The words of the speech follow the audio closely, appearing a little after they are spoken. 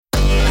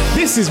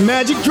This is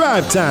Magic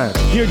Drive Time,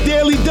 your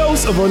daily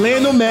dose of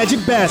Orlando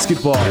Magic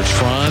basketball. Here's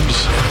Franz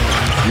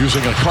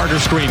using a Carter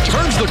screen,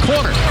 turns the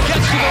corner,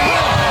 gets to the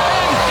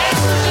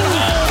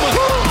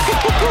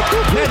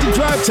rim, Magic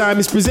Drive Time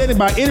is presented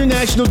by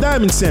International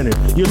Diamond Center,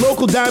 your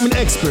local diamond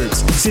experts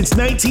since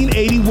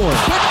 1981. Picked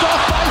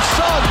off by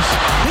Suggs.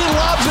 He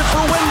lobs it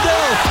for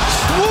Wendell,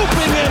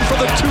 swooping in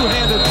for the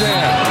two-handed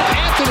jam.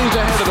 Anthony's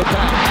ahead of the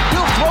pack.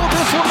 He'll throw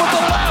this one with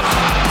the left.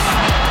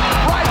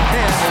 Right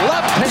hand,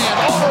 left hand,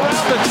 all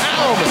around the town.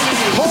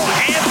 Cole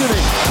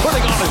Anthony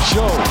putting on a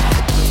show.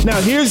 Now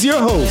here's your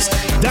host,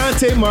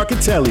 Dante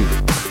Marchitelli.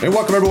 And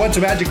welcome everyone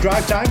to Magic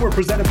Drive Time. We're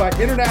presented by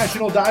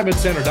International Diamond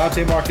Center.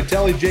 Dante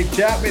Marchitelli, Jake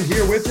Chapman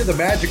here with you. The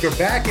Magic are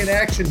back in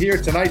action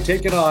here tonight,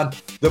 taking on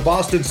the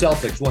Boston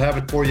Celtics. We'll have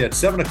it for you at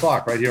 7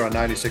 o'clock right here on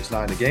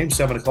 96.9 The Game,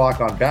 7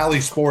 o'clock on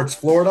Valley Sports,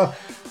 Florida.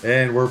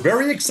 And we're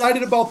very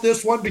excited about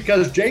this one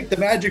because, Jake, the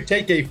Magic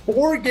take a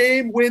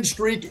 4-game win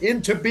streak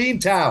into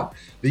Beantown.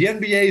 The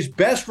NBA's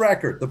best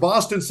record, the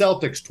Boston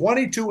Celtics,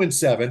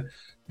 22-7.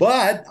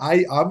 But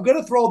I'm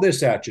going to throw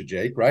this at you,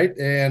 Jake, right?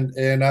 And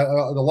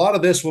a lot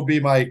of this will be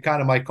my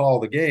call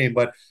of the game.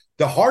 But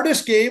the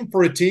hardest game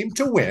for a team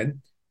to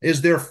win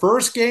is their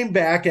first game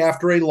back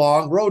after a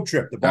long road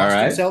trip. The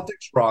Boston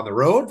Celtics were on the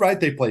road, right?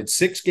 They played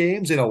 6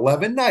 games in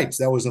 11 nights.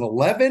 That was an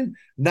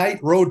 11-night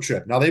road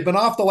trip. Now, they've been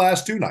off the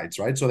last 2 nights,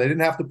 right? So they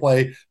didn't have to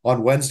play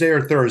on Wednesday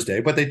or Thursday.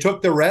 But they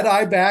took the red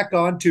eye back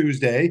on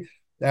Tuesday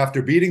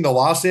after beating the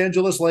Los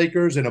Angeles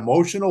Lakers, an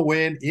emotional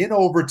win in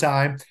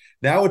overtime.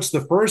 Now it's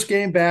the first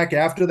game back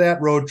after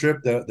that road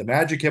trip. The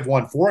Magic have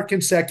won 4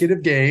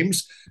 consecutive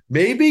games.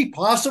 Maybe,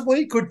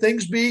 possibly, could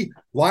things be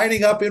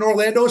lining up in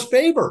Orlando's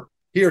favor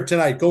here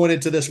tonight, going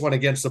into this one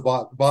against the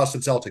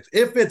Boston Celtics?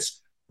 If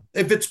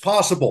it's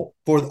possible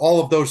for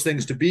all of those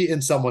things to be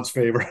in someone's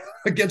favor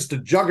against a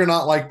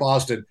juggernaut like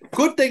Boston,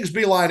 could things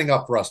be lining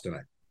up for us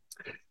tonight?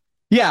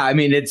 Yeah, I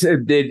mean,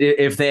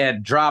 if they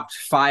had dropped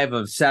 5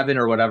 of 7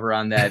 or whatever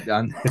on that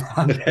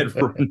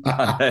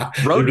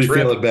road trip,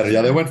 feeling better.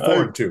 Yeah, they went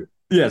 4-2.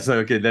 Yes,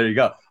 okay, there you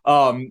go.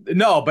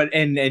 No, but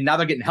and now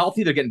they're getting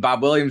healthy. They're getting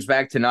Bob Williams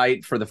back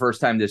tonight for the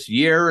first time this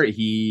year.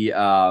 He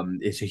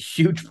is a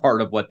huge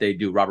part of what they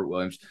do. Robert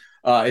Williams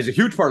is a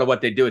huge part of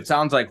what they do. It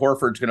sounds like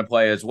Horford's going to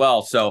play as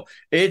well. So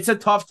it's a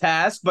tough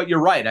task, but you're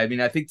right. I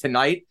mean, I think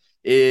tonight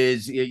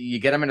is you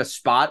get them in a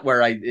spot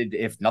where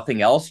if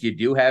nothing else, you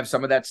do have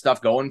some of that stuff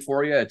going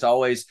for you. It's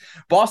always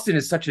Boston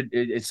is such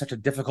a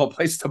difficult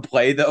place to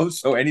play though.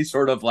 So any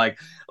sort of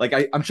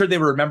I'm sure they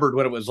remembered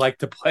what it was like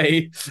to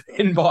play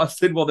in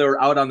Boston while they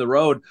were out on the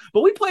road,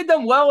 but we played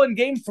them well in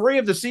game 3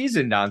 of the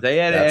season, Dante,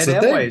 at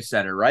Amway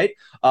Center, right?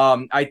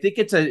 I think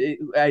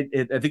I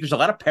think there's a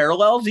lot of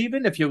parallels,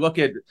 even if you look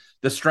at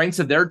the strengths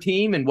of their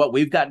team and what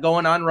we've got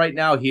going on right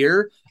now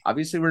here.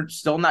 Obviously, we're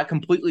still not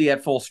completely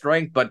at full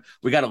strength, but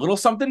we got a little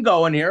something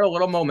going here, a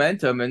little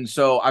momentum. And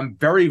so I'm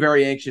very,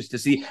 very anxious to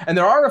see. And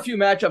there are a few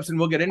matchups, and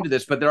we'll get into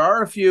this, but there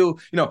are a few,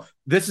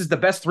 this is the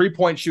best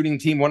 3-point shooting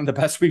team, one of the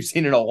best we've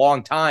seen in a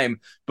long time,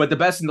 but the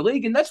best in the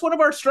league. And that's one of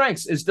our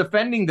strengths is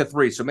defending the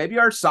 3. So maybe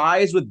our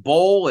size with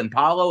Bol and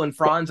Paolo and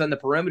Franz on the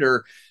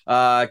perimeter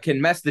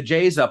can mess the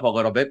Jays up a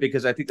little bit,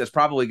 because I think that's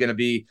probably going to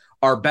be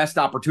our best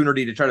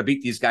opportunity to try to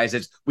beat these guys.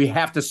 Is we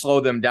have to slow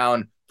them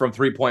down from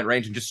 3-point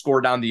range and just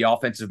score down the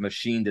offensive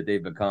machine that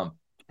they've become.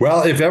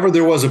 Well, if ever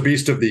there was a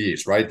beast of the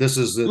East, right? This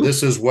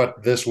is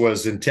what this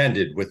was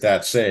intended with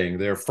that saying.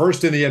 They're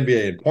first in the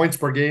NBA in points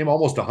per game,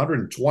 almost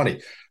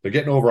 120. They're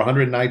getting over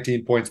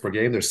 119 points per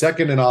game. They're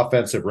second in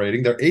offensive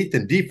rating. They're 8th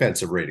in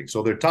defensive rating.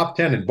 So they're top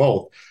 10 in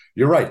both.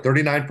 You're right,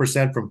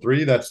 39% from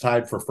 3, that's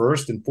tied for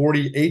first, and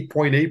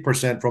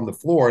 48.8% from the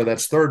floor,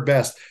 that's third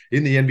best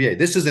in the NBA.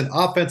 This is an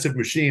offensive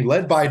machine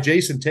led by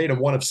Jason Tatum,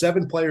 one of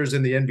 7 players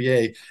in the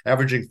NBA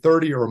averaging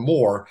 30 or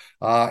more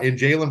in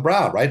Jaylen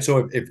Brown, right?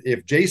 So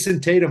if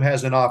Jason Tatum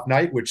has an off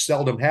night, which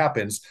seldom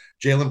happens,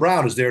 Jaylen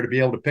Brown is there to be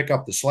able to pick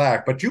up the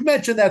slack. But you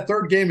mentioned that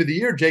third game of the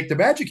year, Jake. The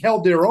Magic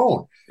held their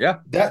own. Yeah.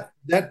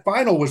 That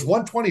final was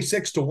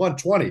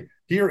 126-120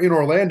 here in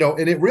Orlando.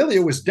 And it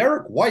was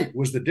Derek White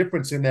was the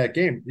difference in that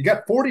game. You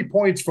got 40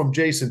 points from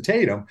Jason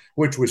Tatum,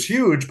 which was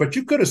huge, but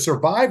you could have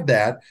survived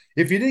that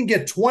if you didn't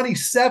get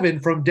 27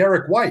 from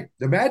Derek White.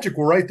 The Magic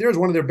were right there as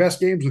one of their best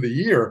games of the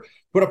year,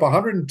 put up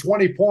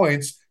 120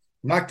 points,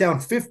 knocked down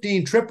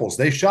 15 triples.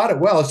 They shot it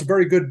well. It's a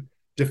very good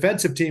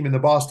defensive team in the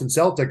Boston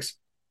Celtics.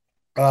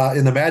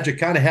 And the Magic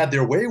kind of had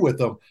their way with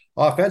them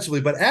offensively.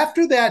 But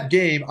after that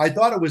game, I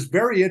thought it was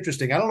very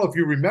interesting. I don't know if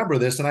you remember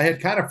this, and I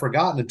had kind of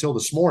forgotten until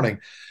this morning.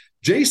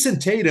 Jason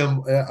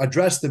Tatum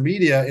addressed the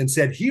media and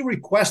said he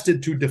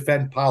requested to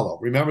defend Paolo.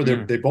 Remember,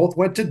 they both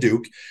went to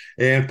Duke,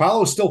 and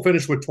Paolo still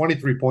finished with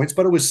 23 points,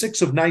 but it was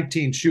 6 of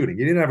 19 shooting.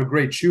 He didn't have a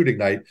great shooting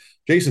night.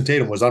 Jason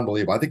Tatum was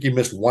unbelievable. I think he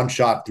missed 1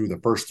 shot through the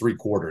first 3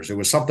 quarters. It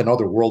was something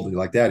otherworldly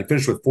like that. He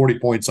finished with 40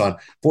 points on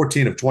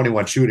 14 of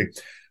 21 shooting.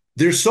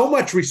 There's so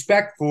much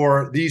respect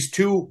for these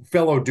 2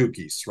 fellow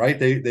Dukies, right?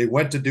 They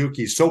went to Duke.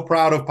 He's so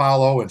proud of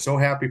Paolo and so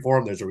happy for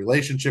him. There's a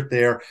relationship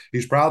there.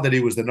 He's proud that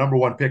he was the number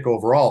 1 pick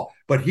overall.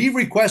 But he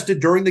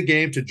requested during the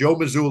game to Joe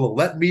Mazzulla,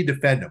 let me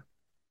defend him.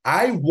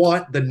 I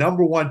want the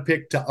number one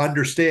pick to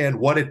understand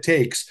what it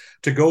takes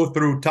to go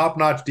through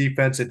top-notch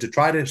defense and to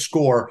try to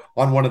score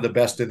on one of the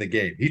best in the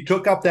game. He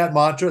took up that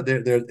mantra.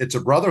 It's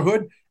a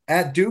brotherhood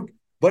at Duke,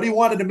 but he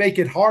wanted to make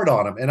it hard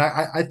on him. And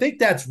I think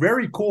that's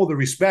very cool, the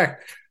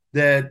respect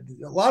that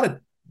a lot of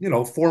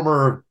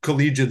former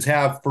collegians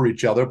have for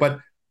each other. But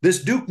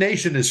this Duke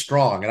Nation is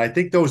strong, and I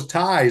think those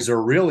ties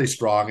are really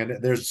strong,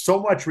 and there's so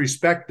much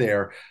respect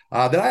there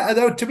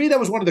that to me, that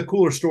was one of the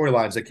cooler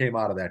storylines that came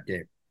out of that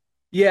game.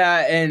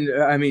 Yeah, and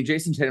I mean,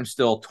 Jason Tatum's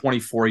still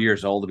 24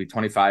 years old, to be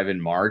 25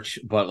 in March,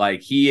 but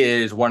like he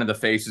is one of the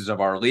faces of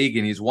our league,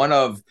 and he's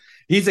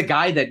a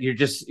guy that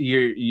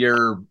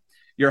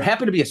you're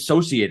happy to be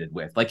associated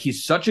with. Like,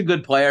 he's such a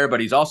good player,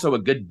 but he's also a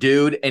good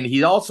dude, and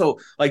he also,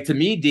 like, to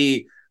me,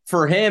 D,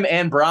 for him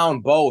and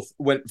Brown both,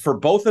 for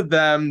both of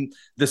them,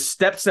 the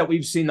steps that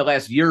we've seen the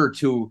last year or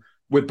two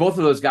with both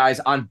of those guys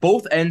on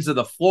both ends of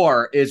the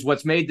floor is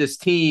what's made this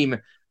team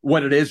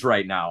what it is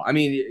right now. I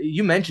mean,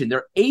 you mentioned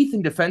they're 8th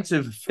in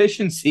defensive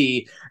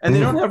efficiency, and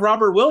they don't have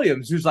Robert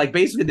Williams, who's like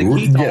basically the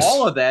key to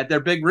all of that. Their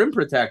big rim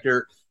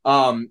protector.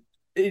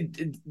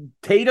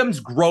 Tatum's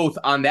growth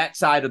on that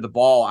side of the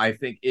ball, I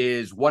think,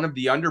 is one of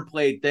the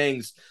underplayed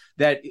things.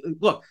 That,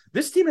 look,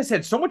 this team has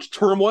had so much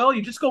turmoil.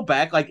 You just go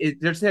back,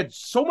 there's had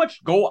so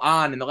much go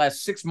on in the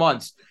last 6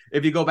 months.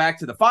 If you go back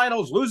to the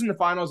finals, losing the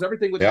finals,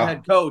 everything with the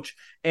head coach.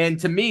 And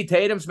to me,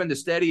 Tatum's been the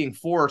steadying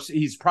force.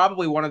 He's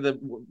probably one of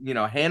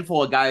the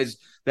handful of guys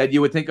that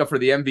you would think of for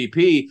the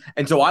MVP.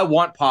 And so I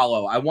want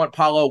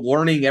Paolo.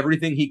 Learning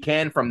everything he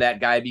can from that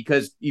guy,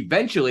 because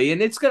eventually,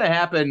 and it's going to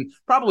happen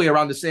probably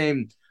around the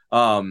same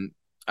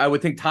I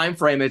would think time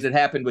frame as it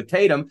happened with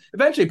Tatum.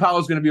 Eventually,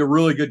 Paolo's going to be a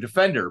really good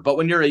defender. But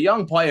when you're a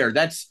young player,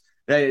 that's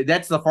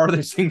the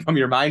farthest thing from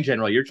your mind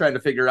generally. You're trying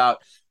to figure out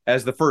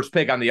as the first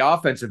pick on the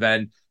offensive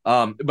end.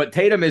 But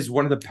Tatum is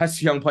one of the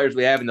best young players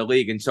we have in the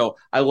league. And so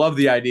I love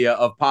the idea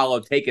of Paolo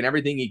taking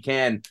everything he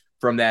can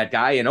from that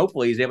guy. And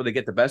hopefully he's able to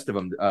get the best of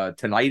him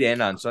tonight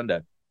and on Sunday.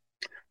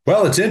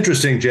 Well, it's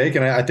interesting, Jake,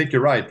 and I think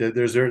you're right.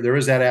 There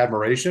is that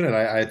admiration, and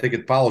I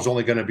think Paolo's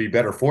only going to be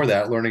better for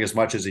that, learning as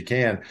much as he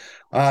can.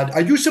 Are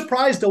you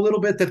surprised a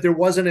little bit that there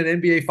wasn't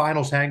an NBA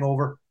Finals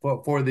hangover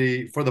for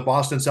the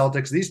Boston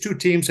Celtics? These two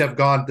teams have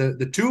gone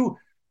the two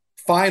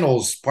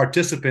finals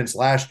participants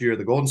last year,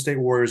 the Golden State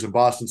Warriors and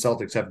Boston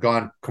Celtics, have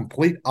gone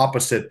complete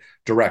opposite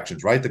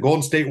directions, right? The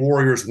Golden State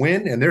Warriors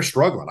win, and they're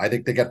struggling. I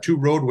think they got 2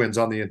 road wins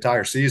on the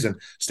entire season.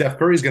 Steph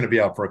Curry's going to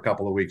be out for a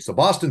couple of weeks. The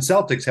Boston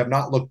Celtics have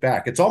not looked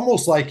back. It's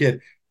almost like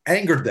it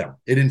angered them.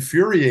 It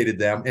infuriated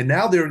them. And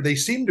now they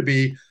seem to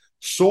be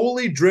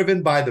solely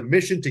driven by the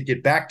mission to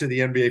get back to the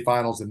NBA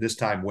Finals and this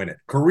time win it.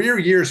 Career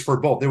years for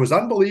both. It was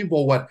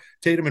unbelievable what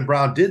Tatum and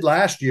Brown did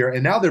last year,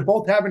 and now they're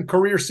both having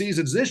career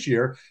seasons this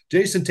year.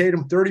 Jason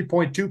Tatum,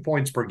 30.2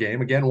 points per game.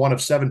 Again, one of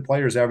 7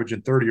 players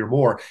averaging 30 or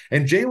more.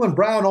 And Jaylen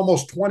Brown,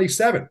 almost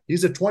 27.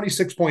 He's at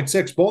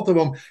 26.6. Both of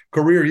them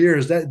career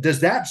years. Does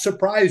that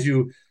surprise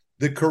you?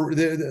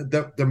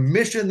 The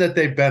mission that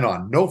they've been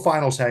on, no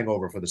finals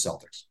hangover for the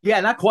Celtics. Yeah,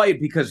 not quite,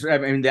 because I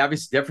mean the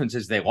obvious difference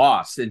is they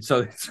lost, and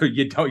so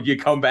you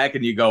come back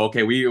and you go,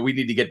 okay, we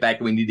need to get back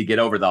and we need to get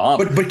over the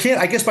hump. But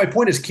I guess my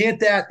point is, can't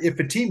that, if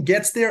a team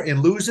gets there and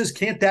loses,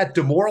 can't that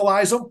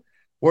demoralize them?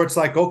 Where it's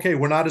like, okay,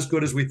 we're not as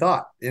good as we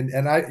thought, and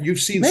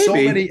you've seen so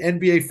many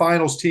NBA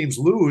Finals teams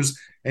lose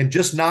and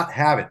just not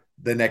have it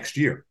the next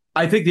year.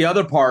 I think the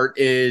other part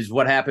is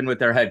what happened with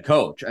their head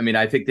coach. I mean,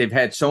 I think they've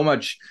had so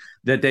much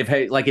that they've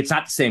had, like, it's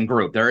not the same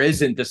group. There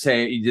isn't the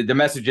same, the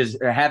messages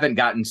haven't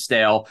gotten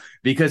stale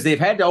because they've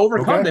had to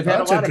overcome. Okay, they've had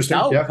a lot of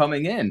doubt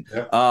coming in.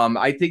 Yeah.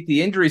 I think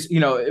the injuries,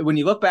 when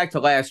you look back to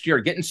last year,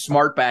 getting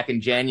Smart back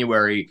in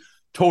January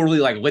totally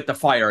lit the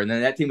fire. And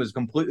then that team was a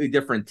completely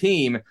different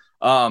team.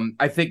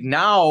 I think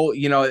now,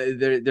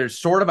 they're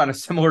sort of on a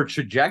similar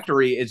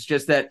trajectory. It's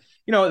just that,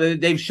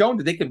 they've shown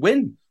that they could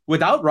win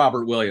without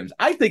Robert Williams.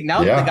 I think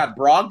now that they got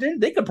Brogdon,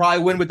 they could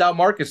probably win without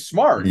Marcus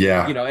Smart.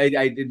 Yeah.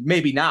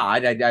 Maybe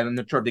not. I'm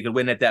not sure if they could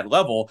win at that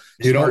level.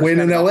 You don't win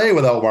in LA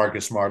without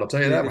Marcus Smart. I'll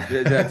tell you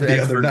that.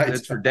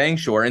 That's for dang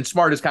sure. And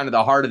Smart is kind of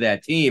the heart of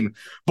that team.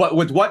 But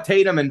with what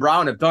Tatum and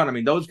Brown have done, I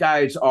mean, those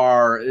guys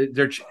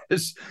they're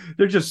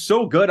just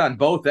so good on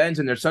both ends,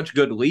 and they're such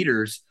good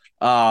leaders.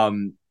 I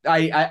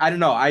don't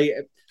know.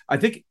 I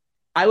think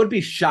I would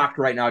be shocked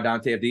right now,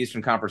 Dante, if the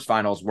Eastern Conference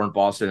Finals weren't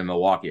Boston and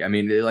Milwaukee. I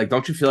mean,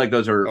 don't you feel like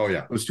those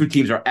two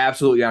teams are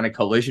absolutely on a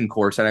collision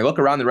course? And I look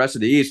around the rest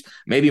of the East,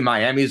 maybe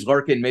Miami's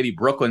lurking, maybe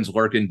Brooklyn's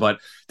lurking, but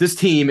this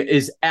team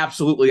is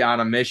absolutely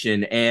on a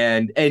mission.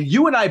 And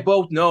you and I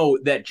both know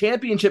that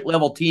championship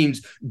level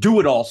teams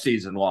do it all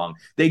season long.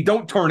 They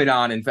don't turn it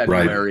on in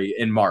February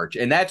and March.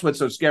 And that's what's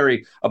so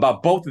scary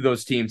about both of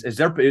those teams is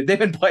they've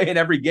been playing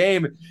every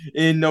game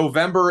in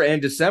November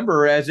and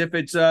December as if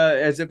it's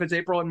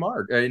April and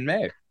March in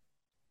May.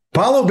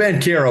 Paolo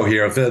Banchero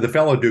here, the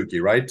fellow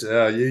Dookie, right?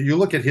 You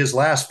look at his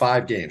last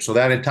 5 games. So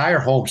that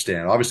entire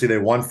homestand, obviously they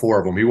won 4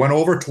 of them. He went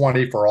over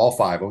 20 for all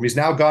 5 of them. He's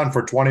now gone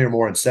for 20 or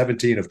more in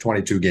 17 of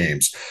 22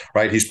 games,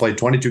 right? He's played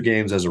 22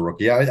 games as a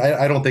rookie.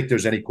 I don't think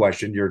there's any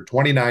question. You're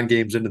 29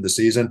 games into the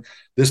season.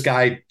 This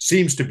guy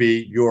seems to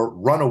be your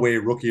runaway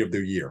rookie of the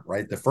year,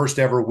 right? The first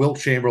ever Wilt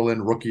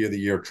Chamberlain Rookie of the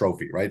Year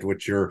trophy, right?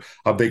 Which you're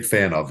a big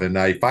fan of. And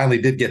I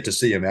finally did get to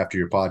see him after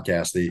your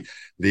podcast, the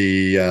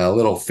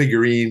little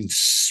figurine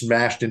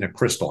smashed into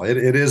crystal. It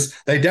is,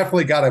 they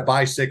definitely got a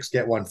buy 6,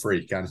 get 1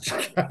 free kind of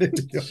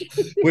deal,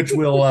 which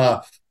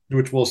we'll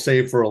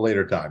save for a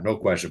later time, no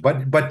question.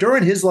 But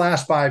during his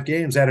last 5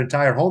 games, that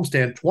entire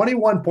homestand,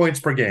 21 points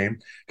per game,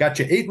 got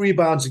you 8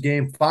 rebounds a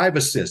game, 5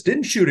 assists.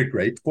 Didn't shoot it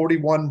great,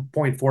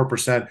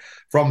 41.4%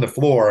 from the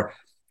floor.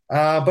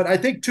 But I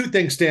think 2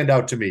 things stand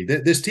out to me.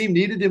 This team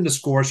needed him to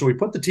score, so he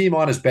put the team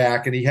on his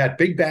back, and he had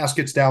big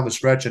baskets down the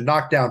stretch and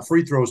knocked down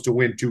free throws to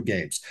win 2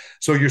 games.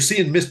 So you're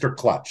seeing Mr.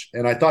 Clutch,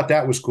 and I thought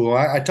that was cool.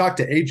 I talked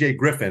to A.J.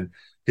 Griffin,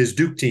 his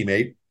Duke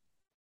teammate.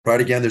 Right,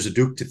 again, there's a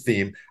Duke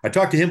theme. I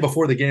talked to him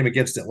before the game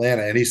against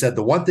Atlanta, and he said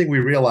the one thing we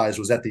realized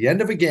was at the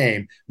end of a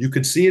game, you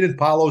could see it in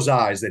Paolo's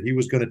eyes that he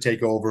was going to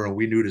take over, and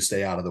we knew to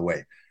stay out of the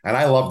way. And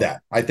I love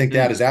that. I think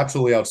that is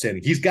absolutely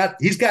outstanding. He's got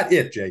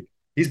it, Jake.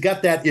 He's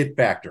got that it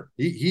factor.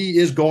 He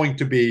is going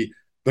to be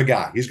the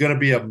guy. He's going to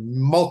be a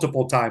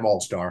multiple-time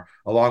All-Star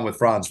along with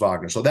Franz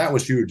Wagner. So that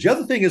was huge. The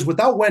other thing is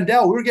without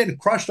Wendell, we were getting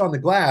crushed on the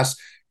glass.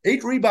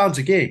 8 rebounds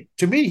a game.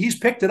 To me, he's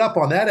picked it up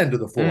on that end of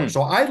the floor.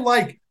 So I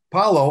like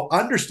Paolo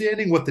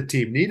understanding what the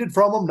team needed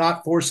from him,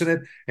 not forcing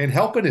it, and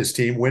helping his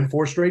team win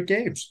 4 straight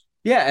games.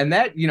 Yeah, and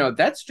that,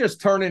 that's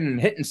just turning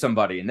and hitting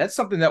somebody. And that's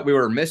something that we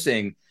were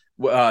missing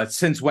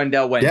since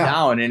Wendell went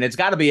down, and it's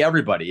got to be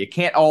everybody. It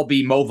can't all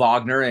be Mo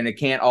Wagner, and it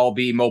can't all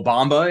be Mo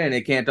Bamba, and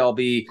it can't all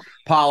be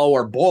Paolo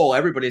or Bull.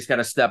 Everybody's got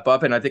to step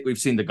up, and I think we've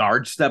seen the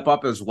guards step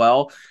up as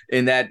well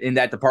in that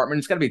department.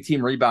 It's got to be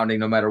team rebounding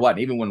no matter what. And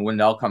even when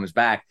Wendell comes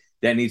back,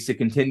 that needs to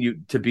continue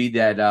to be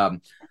that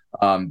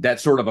that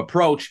sort of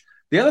approach.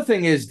 The other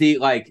thing is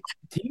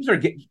teams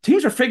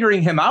are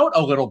figuring him out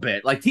a little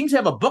bit. Like teams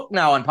have a book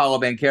now on Paolo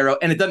Banchero,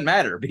 and it doesn't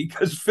matter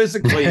because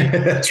physically,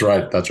 that's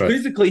right.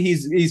 Physically,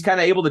 he's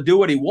kind of able to do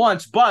what he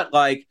wants. But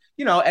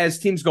as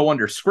teams go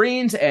under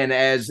screens and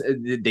as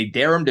they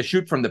dare him to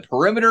shoot from the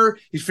perimeter,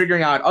 he's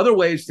figuring out other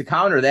ways to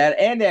counter that.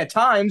 And at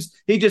times,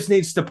 he just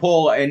needs to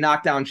pull and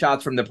knock down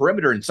shots from the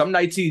perimeter. And some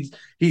nights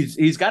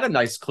he's got a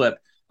nice clip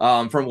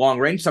from long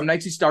range. Some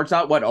nights he starts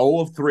out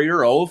 0 of 3 or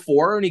 0 of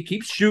 4, and he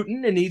keeps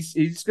shooting, and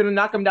he's going to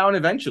knock him down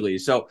eventually.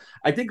 So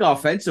I think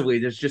offensively,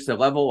 there's just a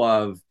level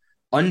of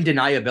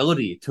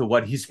undeniability to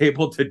what he's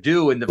able to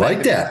do, and the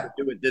fact that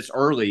he can do it this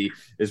early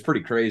is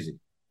pretty crazy.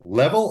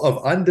 Level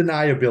of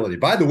undeniability.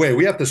 By the way,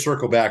 we have to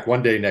circle back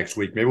one day next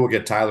week. Maybe we'll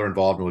get Tyler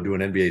involved and we'll do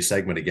an NBA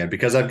segment again,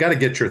 because I've got to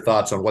get your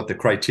thoughts on what the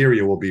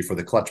criteria will be for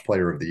the clutch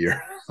player of the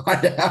year.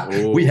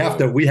 We have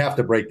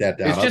to break that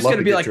down. It's just going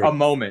to be like a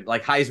moment,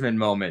 like Heisman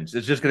moments.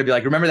 It's just going to be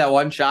like, remember that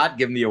one shot?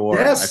 Give him the award.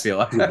 Yes. I feel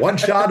like one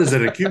shot is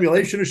an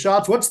accumulation of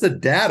shots. What's the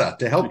data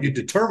to help you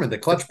determine the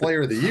clutch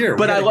player of the year?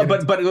 But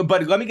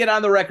let me get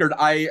on the record.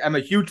 I am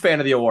a huge fan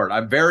of the award. I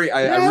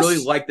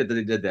really like that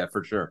they did that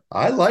for sure.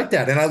 I like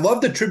that, and I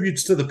love the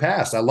tributes to the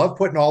past. I love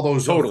putting all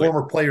those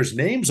former players'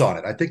 names on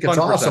it. I think it's 100%.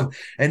 Awesome.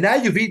 And now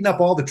you've eaten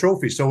up all the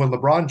trophies. So when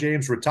LeBron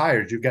James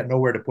retires, you've got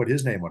nowhere to put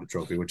his name on a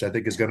trophy, which I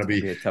think is going to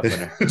be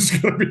it's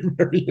going to be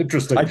very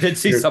interesting. I did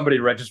see somebody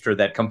register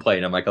that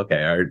complaint. I'm like,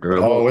 okay, all right.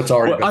 It's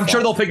already. I'm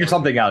sure they'll figure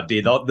something out,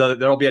 D.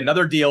 There'll be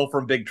another deal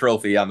from Big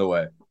Trophy on the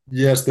way.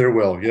 Yes, there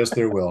will.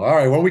 All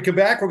right, when we come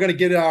back, we're going to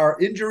get our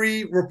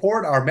injury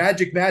report, our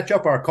Magic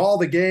matchup, our call of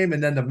the game,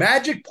 and then the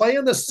Magic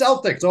playing the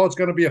Celtics. Oh, it's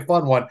going to be a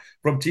fun one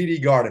from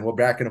TD Garden. We're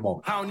back in a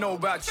moment. I don't know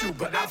about you,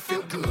 but I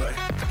feel good.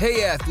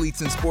 Hey,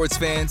 athletes and sports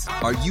fans,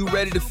 are you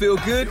ready to feel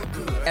good?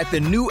 At the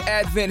new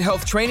Advent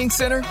Health Training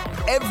Center,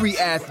 every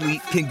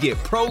athlete can get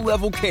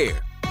pro-level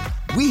care.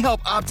 We help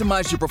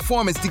optimize your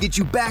performance to get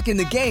you back in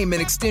the game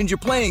and extend your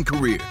playing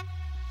career.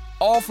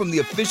 All from the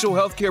official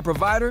healthcare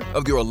provider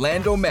of the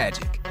Orlando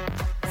Magic.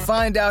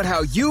 Find out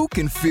how you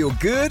can feel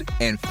good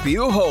and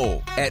feel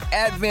whole at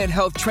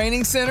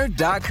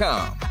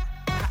AdventHealthTrainingCenter.com.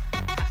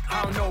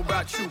 I don't know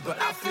about you, but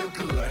I feel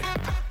good.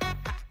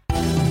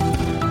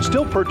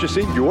 Still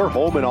purchasing your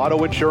home and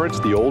auto insurance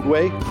the old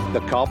way,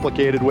 the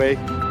complicated way?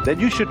 Then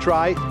you should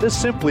try the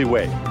Simply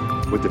way.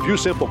 With a few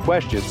simple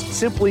questions,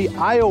 Simply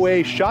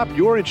IOA shop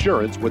your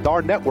insurance with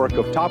our network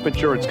of top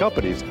insurance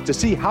companies to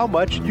see how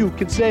much you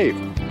can save.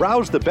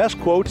 Browse the best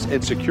quotes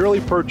and securely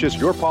purchase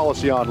your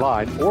policy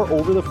online or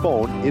over the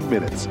phone in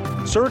minutes.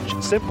 Search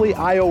Simply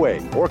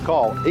IOA or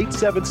call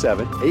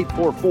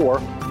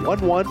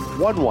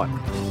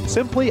 877-844-1111.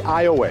 Simply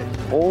IOA,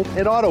 home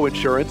and auto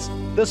insurance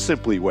the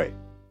Simply way.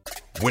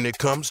 When it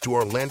comes to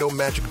Orlando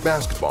Magic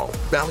basketball,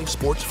 Valley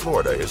Sports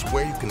Florida is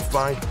where you can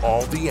find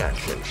all the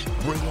action,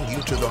 bringing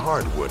you to the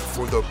hardwood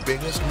for the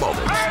biggest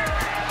moments.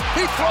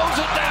 He throws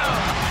it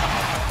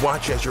down.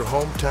 Watch as your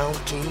hometown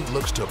team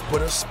looks to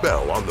put a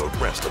spell on the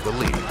rest of the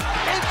league.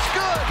 It's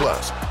good.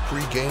 Plus,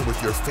 pre-game with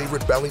your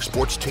favorite Bally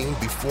Sports team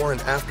before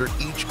and after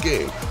each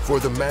game for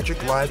the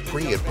Magic Live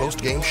pre- and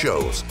post-game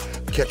shows.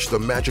 Catch the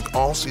Magic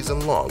all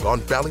season long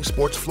on Bally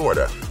Sports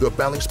Florida, the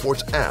Bally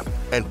Sports app,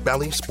 and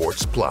Bally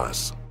Sports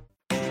Plus.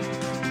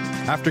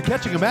 After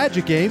catching a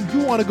Magic game, you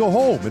want to go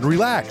home and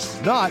relax,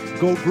 not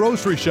go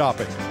grocery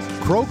shopping.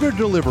 Kroger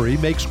Delivery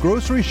makes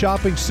grocery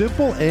shopping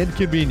simple and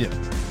convenient.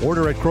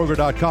 Order at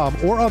Kroger.com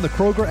or on the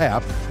Kroger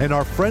app, and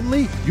our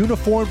friendly,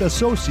 uniformed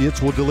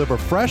associates will deliver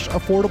fresh,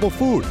 affordable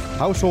food,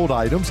 household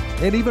items,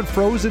 and even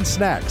frozen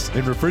snacks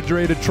in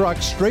refrigerated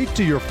trucks straight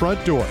to your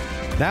front door.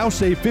 Now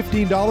save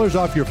 $15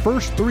 off your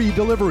first 3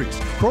 deliveries.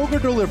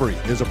 Kroger Delivery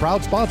is a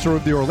proud sponsor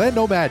of the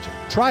Orlando Magic.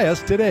 Try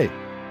us today.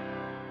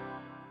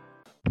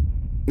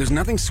 There's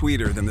nothing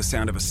sweeter than the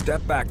sound of a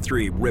step-back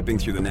 3 ripping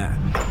through the net.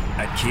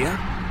 At Kia,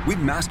 we've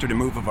mastered a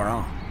move of our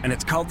own, and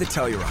it's called the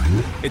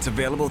Telluride. Its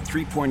available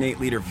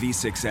 3.8-liter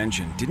V6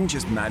 engine didn't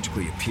just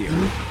magically appear.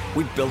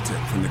 We built it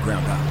from the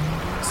ground up.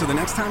 So the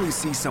next time you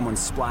see someone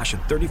splash a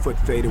 30-foot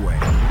fadeaway,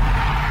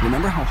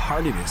 remember how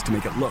hard it is to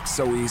make it look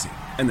so easy.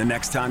 And the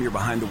next time you're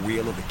behind the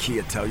wheel of the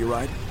Kia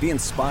Telluride, be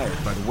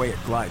inspired by the way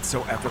it glides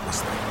so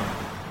effortlessly.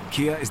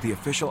 Kia is the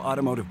official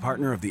automotive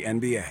partner of the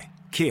NBA.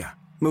 Kia,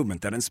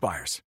 movement that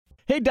inspires.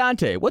 Hey,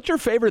 Dante, what's your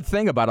favorite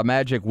thing about a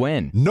Magic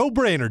win?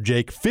 No-brainer,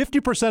 Jake.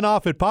 50%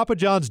 off at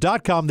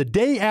papajohns.com the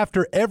day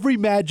after every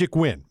Magic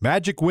win.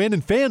 Magic win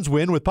and fans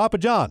win with Papa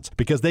John's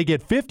because they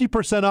get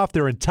 50% off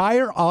their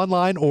entire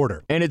online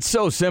order. And it's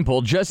so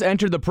simple. Just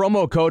enter the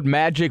promo code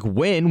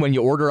MAGICWIN when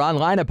you order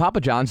online at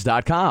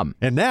papajohns.com.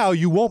 And now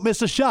you won't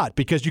miss a shot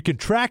because you can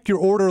track your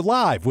order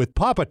live with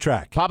Papa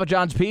Track. Papa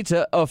John's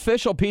Pizza,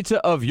 official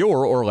pizza of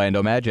your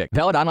Orlando Magic.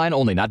 Valid online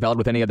only, not valid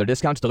with any other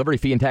discounts. Delivery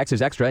fee and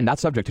taxes extra and not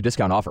subject to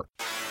discount offer.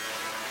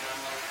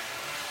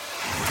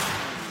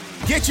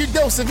 Get your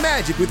dose of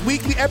magic with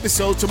weekly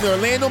episodes from the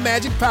Orlando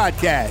Magic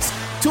Podcast.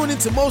 Tune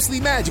into Mostly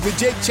Magic with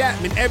Jake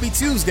Chapman every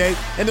Tuesday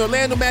and the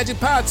Orlando Magic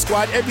Pod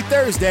Squad every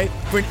Thursday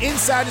for an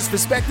insider's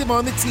perspective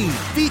on the team,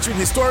 featuring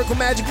historical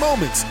Magic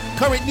moments,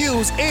 current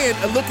news, and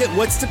a look at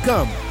what's to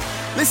come.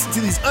 Listen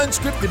to these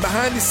unscripted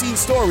behind-the-scenes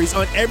stories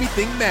on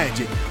everything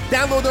Magic.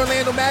 Download the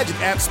Orlando Magic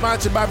app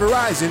sponsored by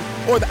Verizon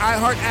or the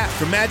iHeart app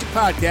for Magic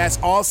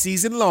Podcasts all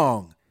season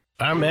long.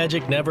 Our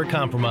Magic never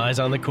compromise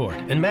on the court,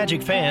 and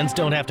Magic fans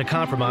don't have to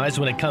compromise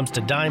when it comes to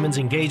diamonds,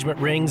 engagement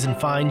rings, and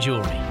fine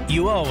jewelry.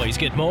 You always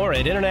get more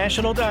at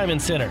International Diamond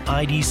Center.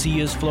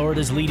 IDC is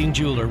Florida's leading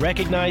jeweler,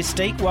 recognized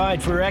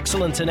statewide for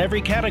excellence in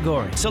every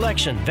category,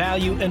 selection,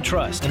 value, and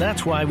trust. And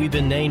that's why we've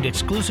been named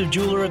exclusive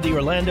jeweler of the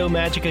Orlando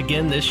Magic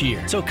again this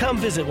year. So come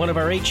visit one of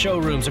our 8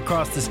 showrooms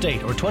across the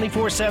state or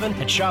 24/7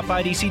 at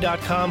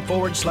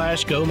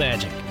shopidc.com/go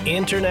magic.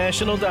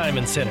 International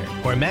Diamond Center,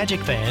 where Magic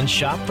fans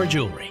shop for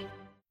jewelry.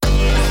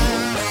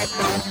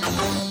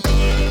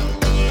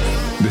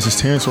 This is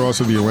Terrence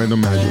Ross of the Orlando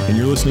Magic, and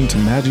you're listening to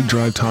Magic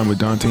Drive Time with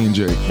Dante and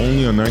Jake,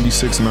 only on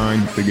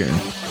 96.9 The Game.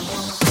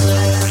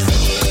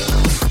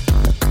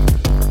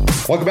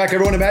 Welcome back,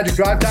 everyone, to Magic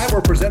Drive Time.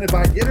 We're presented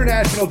by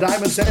International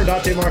Diamond Center.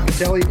 Dante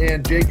Marchitelli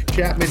and Jake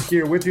Chapman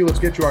here with you. Let's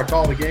get to our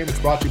call of the game. It's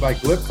brought to you by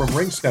Glip from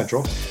Ring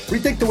Central.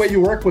 Rethink the way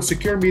you work with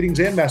secure meetings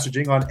and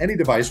messaging on any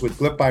device with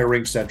Glip by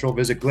Ring Central.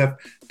 Visit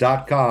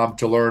glip.com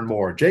to learn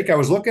more. Jake, I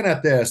was looking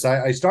at this.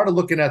 I started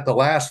looking at the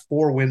last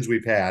 4 wins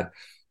we've had.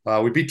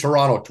 We beat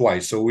Toronto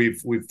twice, so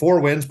we've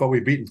 4 wins, but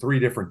we've beaten 3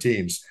 different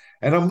teams.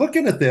 And I'm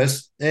looking at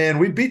this, and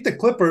we beat the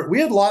Clippers.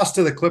 We had lost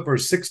to the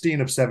Clippers 16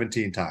 of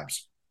 17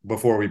 times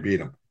before we beat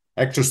them.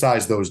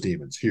 Exercise those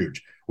demons.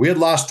 Huge. We had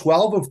lost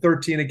 12 of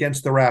 13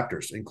 against the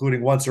Raptors,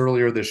 including once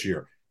earlier this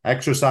year.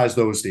 Exercise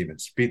those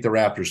demons. Beat the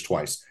Raptors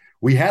twice.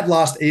 We had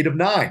lost 8 of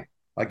 9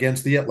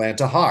 against the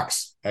Atlanta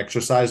Hawks.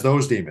 Exercise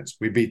those demons.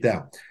 We beat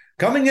them.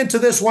 Coming into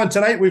this one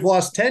tonight, we've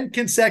lost 10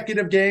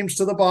 consecutive games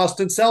to the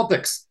Boston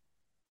Celtics.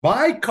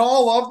 My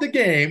call of the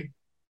game,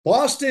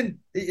 Boston,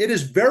 it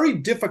is very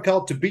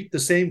difficult to beat the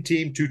same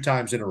team 2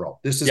 times in a row.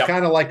 This is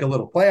kind of like a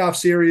little playoff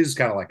series,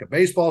 kind of like a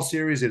baseball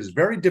series. It is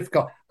very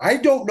difficult. I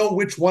don't know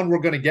which one we're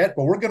going to get,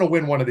 but we're going to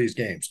win one of these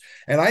games.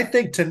 And I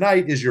think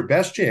tonight is your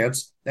best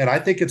chance. And I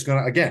think it's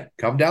going to, again,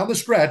 come down the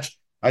stretch.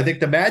 I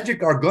think the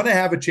Magic are going to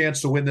have a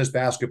chance to win this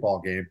basketball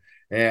game.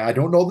 And I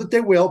don't know that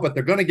they will, but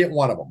they're going to get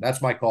one of them.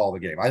 That's my call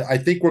of the game. I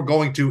think we're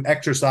going to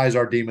exercise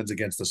our demons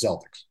against the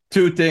Celtics.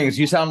 2 things.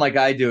 You sound like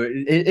I do.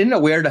 Isn't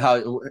it weird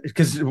how,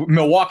 because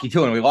Milwaukee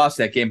too, and we lost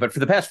that game, but for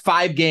the past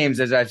 5 games,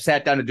 as I've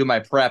sat down to do my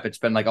prep, it's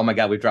been like, oh my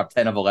God, we dropped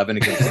 10 of 11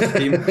 against this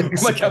team. Oh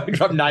my God, we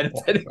dropped 9 of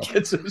 10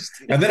 against this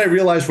team. And then I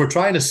realized we're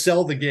trying to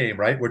sell the game,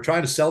 right? We're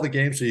trying to sell the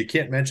game, so you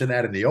can't mention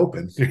that in the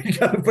open. But you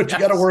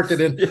got to work it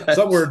in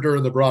somewhere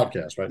during the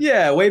broadcast, right?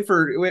 Yeah, wait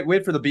for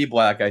the B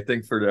block, I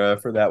think,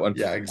 for that one.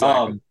 Yeah,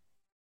 exactly.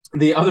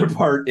 The other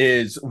part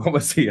is, what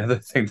was the other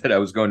thing that I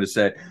was going to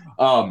say?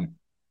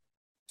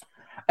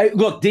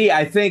 Look, D,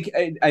 I think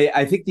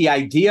the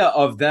idea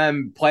of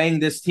them playing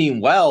this team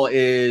well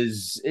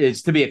is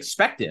to be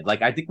expected.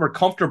 Like, I think we're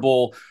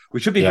comfortable. We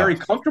should be very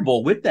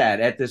comfortable with that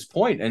at this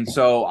point. And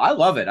so I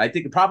love it. I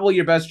think probably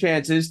your best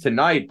chance is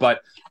tonight,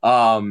 but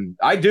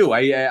I do.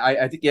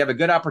 I think you have a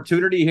good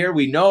opportunity here.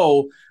 We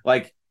know,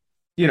 like,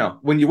 you know,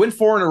 when you win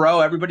 4 in a row,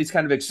 everybody's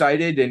kind of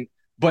excited,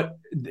 but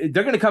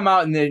they're going to come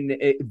out and then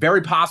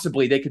very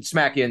possibly they could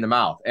smack you in the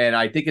mouth. And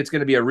I think it's going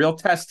to be a real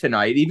test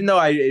tonight, even though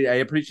I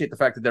appreciate the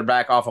fact that they're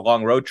back off a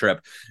long road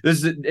trip.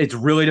 It's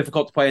really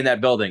difficult to play in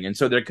that building. And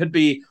so there could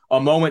be a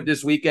moment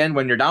this weekend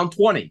when you're down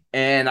 20.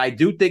 And I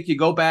do think you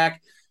go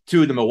back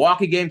to the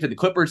Milwaukee game, to the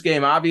Clippers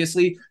game.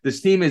 Obviously,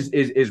 this team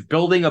is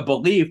building a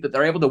belief that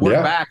they're able to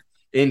work back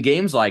in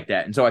games like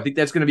that. And so I think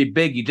that's going to be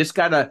big. You just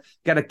gotta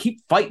keep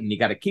fighting. You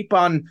got to keep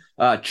on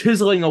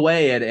chiseling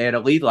away at a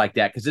lead like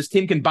that, because this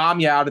team can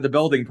bomb you out of the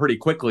building pretty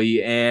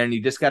quickly, and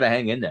you just got to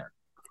hang in there.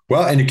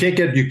 Well, and you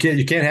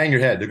can't hang your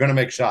head. They're going to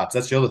make shots.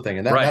 That's the other thing.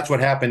 And that's what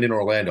happened in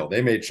Orlando.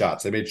 They made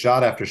shots. They made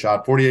shot after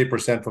shot,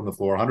 48% from the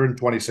floor,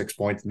 126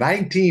 points,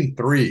 19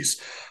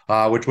 threes,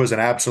 which was an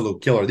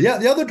absolute killer.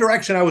 The other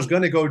direction I was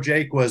going to go,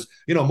 Jake, was,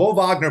 you know, Mo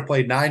Wagner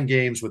played 9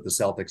 games with the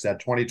Celtics that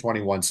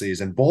 2021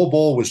 season.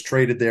 Bol was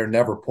traded there,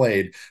 never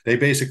played. They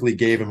basically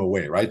gave him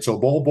away, right? So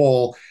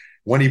Bol,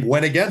 when he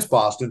went against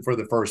Boston for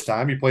the first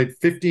time, he played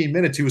 15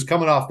 minutes. He was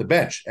coming off the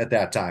bench at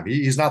that time.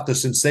 He's not the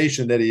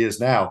sensation that he is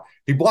now.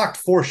 He blocked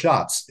 4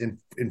 shots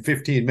in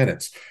 15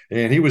 minutes,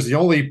 and he was the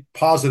only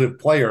positive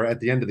player at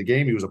the end of the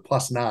game. He was a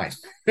 +9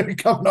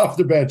 coming off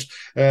the bench.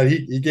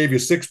 He gave you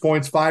 6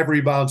 points, 5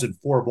 rebounds, and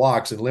 4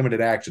 blocks in limited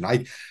action.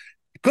 I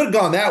could have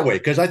gone that way,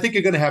 because I think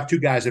you're going to have 2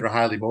 guys that are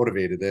highly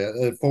motivated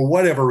for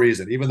whatever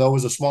reason, even though it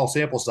was a small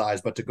sample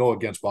size, but to go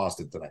against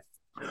Boston tonight.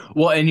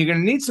 Well, and you're going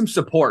to need some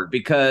support,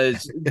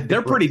 because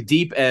they're pretty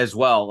deep as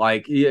well.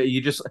 Like,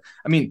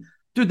 I mean,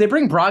 dude, they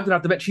bring Brogdon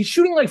off the bench. He's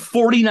shooting like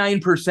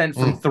 49%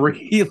 from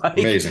 3. Like,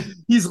 amazing.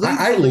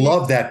 I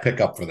love that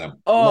pickup for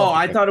them. Oh,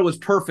 I thought it was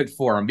perfect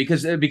for him,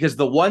 because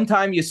the one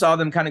time you saw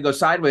them kind of go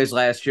sideways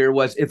last year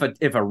was if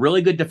a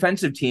really good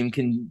defensive team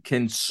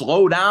can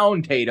slow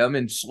down Tatum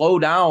and slow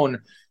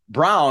down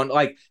Brown,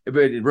 like,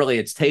 really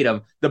it's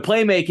Tatum. The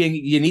playmaking,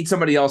 you need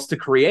somebody else to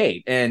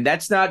create, and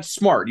that's not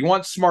Smart. You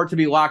want Smart to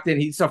be locked in.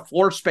 He's a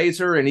floor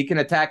spacer, and he can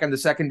attack on the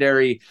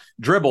secondary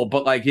dribble,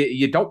 but like,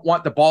 you don't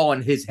want the ball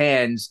in his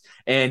hands,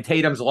 and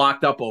Tatum's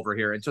locked up over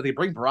here. And so they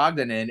bring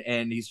Brogdon in,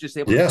 and he's just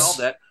able to solve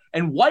that.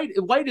 And White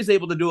is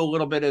able to do a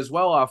little bit as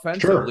well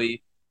offensively. Sure.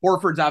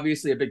 Horford's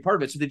obviously a big part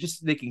of it, so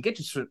they can get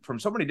you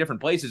from so many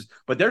different places.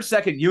 But their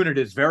second unit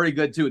is very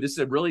good too. This is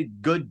a really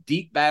good,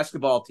 deep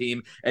basketball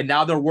team, and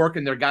now they're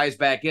working their guys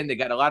back in. They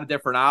got a lot of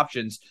different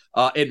options.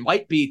 It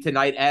might be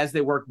tonight as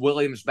they work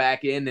Williams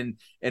back in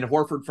and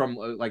Horford from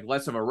like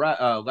less of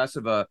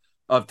a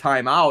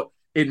timeout.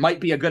 It might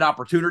be a good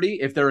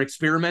opportunity if they're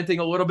experimenting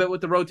a little bit with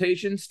the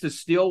rotations to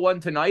steal one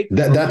tonight.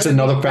 That's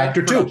another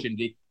factor too.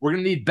 We're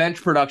going to need bench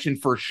production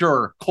for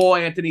sure. Cole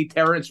Anthony,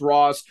 Terrence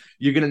Ross,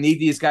 you're going to need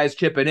these guys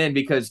chipping in,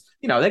 because,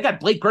 you know, they got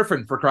Blake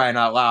Griffin, for crying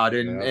out loud,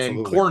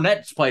 and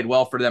Cornette's played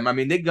well for them. I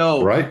mean, they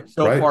go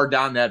far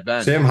down that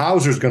bench. Sam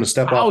Hauser's going to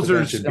step off the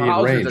bench and be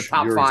in range. A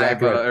top 5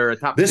 exactly right. Or a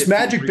top. This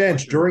Magic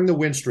bench during the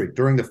win streak,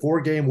 during the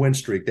 4-game win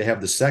streak, they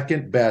have the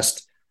second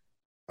best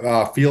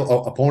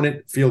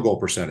opponent field goal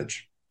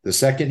percentage. The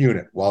second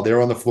unit while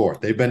they're on the floor.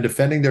 They've been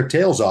defending their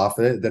tails off.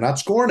 They're not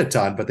scoring a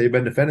ton, but they've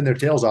been defending their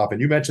tails off. And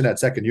you mentioned that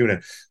second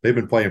unit. They've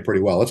been playing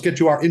pretty well. Let's get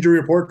to our injury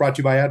report, brought to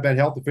you by Advent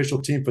Health, official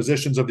team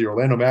physicians of the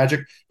Orlando Magic.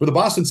 For the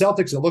Boston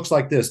Celtics, it looks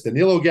like this.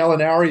 Danilo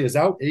Gallinari is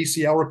out,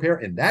 ACL repair,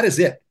 and that is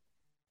it.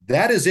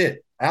 That is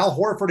it. Al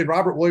Horford and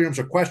Robert Williams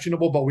are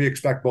questionable, but we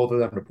expect both of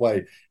them to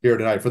play here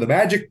tonight. For the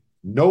Magic,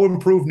 no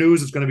improved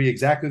news. It's going to be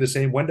exactly the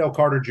same. Wendell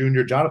Carter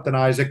Jr., Jonathan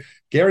Isaac,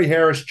 Gary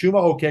Harris, Chuma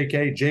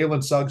Okeke,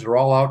 Jalen Suggs are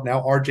all out.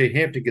 Now RJ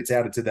Hampton gets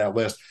added to that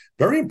list.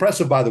 Very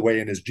impressive, by the way,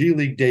 in his G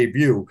League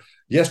debut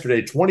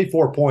yesterday,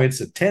 24 points,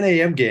 a 10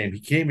 a.m. game. He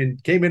came in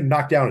and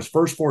knocked down his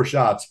first 4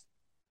 shots.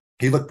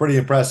 He looked pretty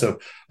impressive,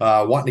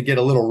 wanting to get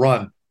a little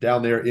run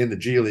down there in the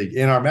G League.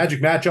 In our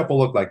Magic matchup will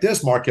look like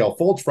this: Markelle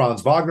Fultz,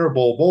 Franz Wagner,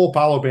 Bol,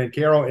 Paolo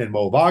Banchero, and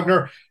Mo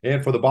Wagner.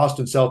 And for the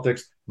Boston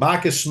Celtics,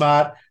 Marcus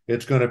Smart.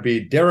 It's going to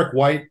be Derek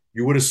White.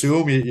 You would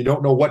assume. You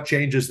don't know what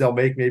changes they'll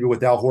make, maybe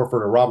with Al Horford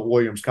or Robert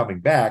Williams coming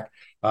back.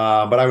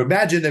 But I would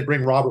imagine they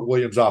bring Robert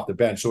Williams off the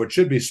bench. So it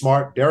should be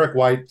Smart, Derek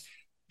White,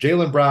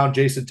 Jaylen Brown,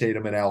 Jason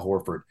Tatum, and Al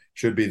Horford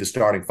should be the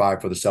starting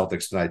 5 for the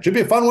Celtics tonight. Should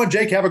be a fun one,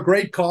 Jake. Have a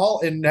great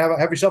call and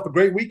have yourself a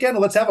great weekend.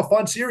 And let's have a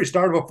fun series.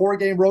 Start of a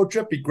 4-game road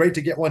trip. Be great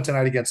to get one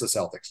tonight against the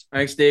Celtics.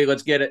 Thanks, Dave.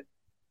 Let's get it.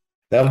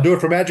 That'll do it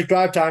for Magic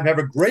Drive Time. Have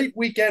a great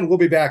weekend. We'll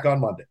be back on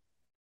Monday.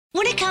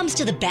 When it comes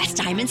to the best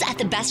diamonds at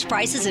the best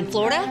prices in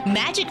Florida,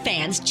 Magic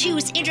fans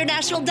choose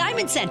International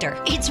Diamond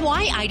Center. It's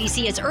why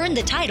IDC has earned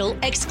the title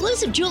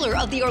Exclusive Jeweler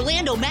of the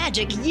Orlando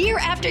Magic year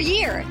after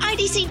year.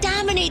 IDC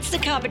dominates the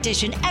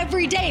competition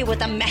every day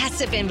with a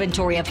massive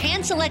inventory of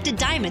hand-selected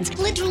diamonds,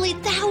 literally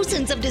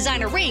thousands of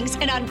designer rings,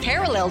 an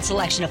unparalleled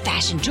selection of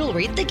fashion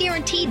jewelry, the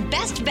guaranteed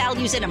best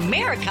values in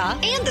America,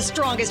 and the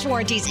strongest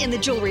warranties in the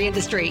jewelry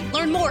industry.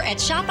 Learn more at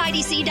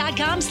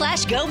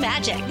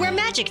shopidc.com/GoMagic, where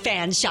Magic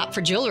fans shop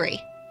for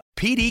jewelry.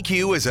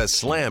 PDQ is a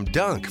slam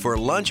dunk for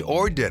lunch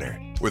or dinner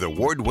with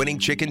award-winning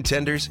chicken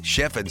tenders,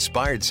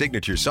 chef-inspired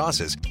signature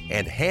sauces,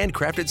 and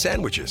handcrafted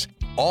sandwiches,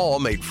 all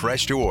made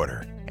fresh to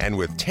order. And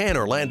with 10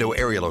 Orlando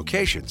area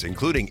locations,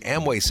 including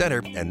Amway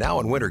Center and now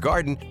in Winter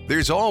Garden,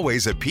 there's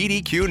always a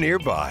PDQ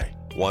nearby.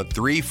 Want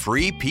 3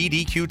 free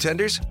PDQ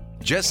tenders?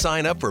 Just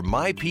sign up for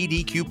My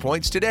PDQ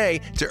Points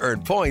today to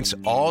earn points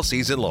all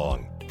season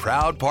long.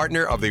 Proud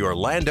partner of the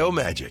Orlando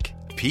Magic.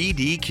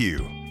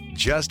 PDQ,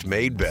 just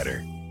made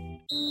better.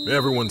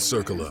 Everyone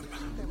circle up.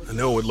 I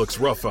know it looks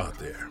rough out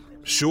there.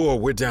 Sure,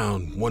 we're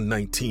down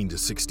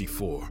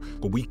 119-64,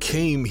 but we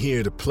came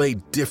here to play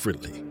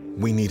differently.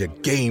 We need a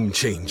game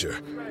changer.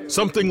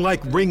 Something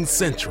like Ring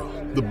Central,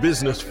 the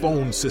business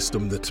phone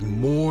system that's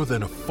more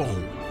than a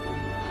phone.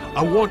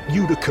 I want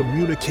you to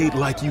communicate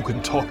like you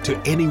can talk to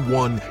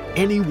anyone,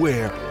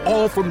 anywhere,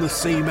 all from the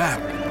same app.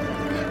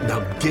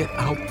 Now get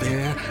out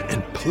there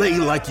and play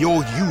like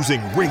you're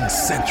using Ring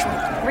Central.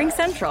 Ring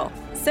Central.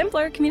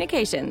 Simpler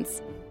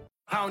communications.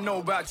 I don't know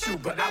about you,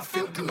 but I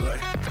feel good.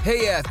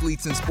 Hey,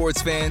 athletes and sports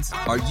fans,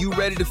 are you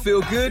ready to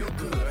feel good?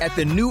 At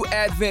the new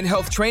Advent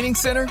Health Training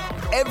Center,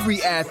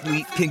 every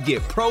athlete can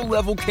get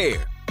pro-level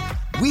care.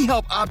 We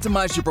help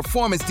optimize your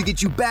performance to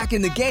get you back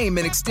in the game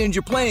and extend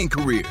your playing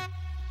career.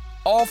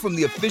 All from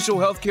the official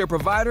healthcare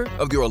provider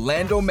of the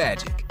Orlando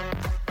Magic.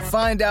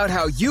 Find out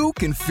how you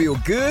can feel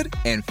good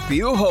and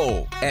feel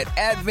whole at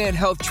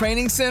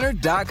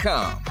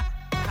AdventHealthTrainingCenter.com.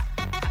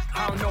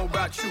 I don't know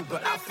about you,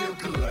 but I feel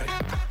good.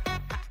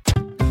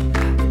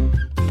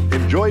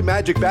 Enjoy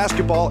Magic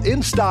basketball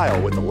in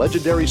style with the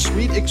legendary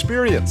Suite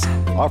Experience.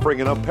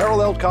 Offering an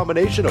unparalleled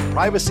combination of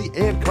privacy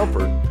and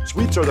comfort,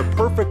 Suites are the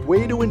perfect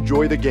way to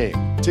enjoy the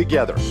game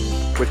together.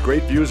 With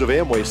great views of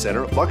Amway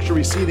Center,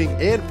 luxury seating,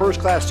 and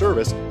first-class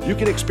service, you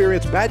can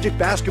experience Magic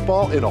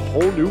basketball in a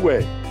whole new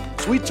way.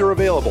 Suites are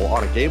available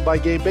on a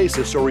game-by-game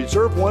basis, so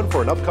reserve one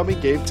for an upcoming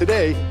game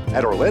today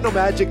at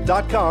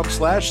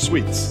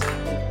orlandomagic.com/suites.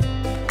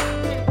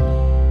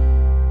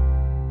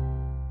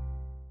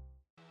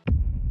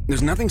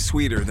 There's nothing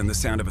sweeter than the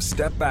sound of a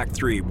step-back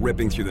three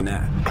ripping through the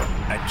net.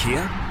 At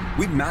Kia,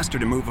 we've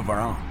mastered a move of our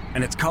own,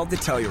 and it's called the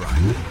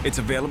Telluride. Its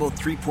available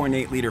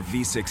 3.8-liter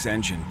V6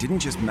 engine didn't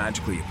just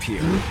magically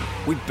appear.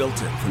 We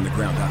built it from the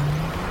ground up.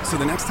 So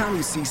the next time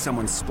you see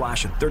someone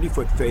splash a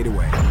 30-foot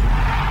fadeaway,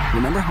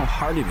 remember how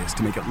hard it is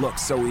to make it look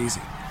so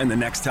easy. And the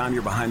next time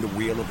you're behind the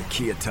wheel of the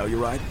Kia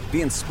Telluride,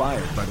 be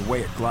inspired by the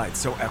way it glides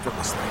so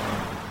effortlessly.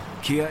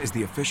 Kia is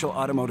the official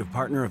automotive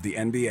partner of the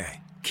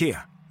NBA.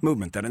 Kia,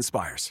 movement that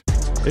inspires.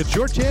 It's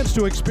your chance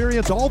to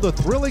experience all the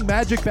thrilling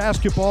Magic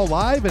basketball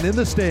live and in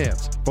the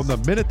stands. From the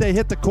minute they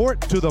hit the court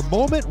to the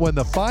moment when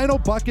the final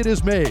bucket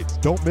is made.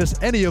 Don't miss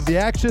any of the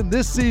action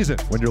this season.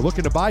 When you're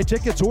looking to buy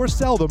tickets or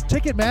sell them,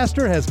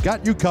 Ticketmaster has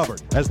got you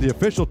covered. As the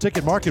official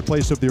ticket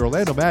marketplace of the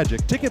Orlando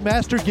Magic,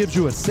 Ticketmaster gives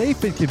you a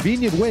safe and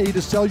convenient way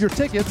to sell your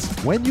tickets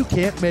when you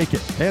can't make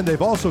it. And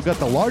they've also got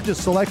the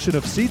largest selection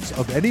of seats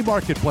of any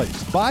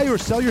marketplace. Buy or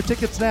sell your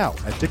tickets now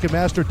at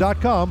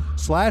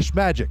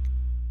Ticketmaster.com/magic.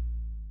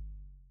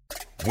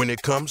 When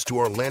it comes to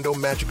Orlando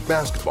Magic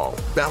basketball,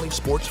 Bally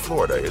Sports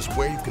Florida is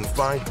where you can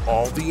find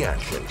all the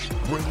action,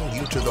 bringing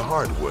you to the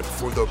hardwood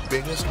for the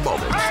biggest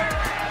moments.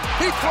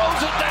 He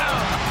throws it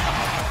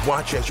down.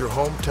 Watch as your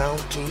hometown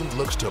team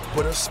looks to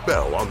put a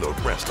spell on the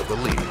rest of the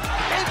league.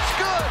 It's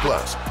good.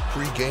 Plus,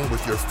 pre-game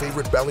with your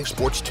favorite Bally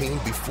Sports team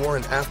before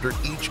and after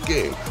each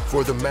game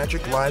for the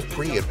Magic Live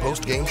pre- and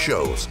post-game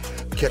shows.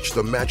 Catch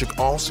the Magic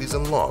all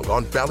season long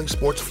on Bally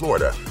Sports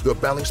Florida, the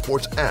Bally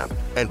Sports app,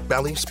 and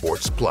Bally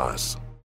Sports Plus.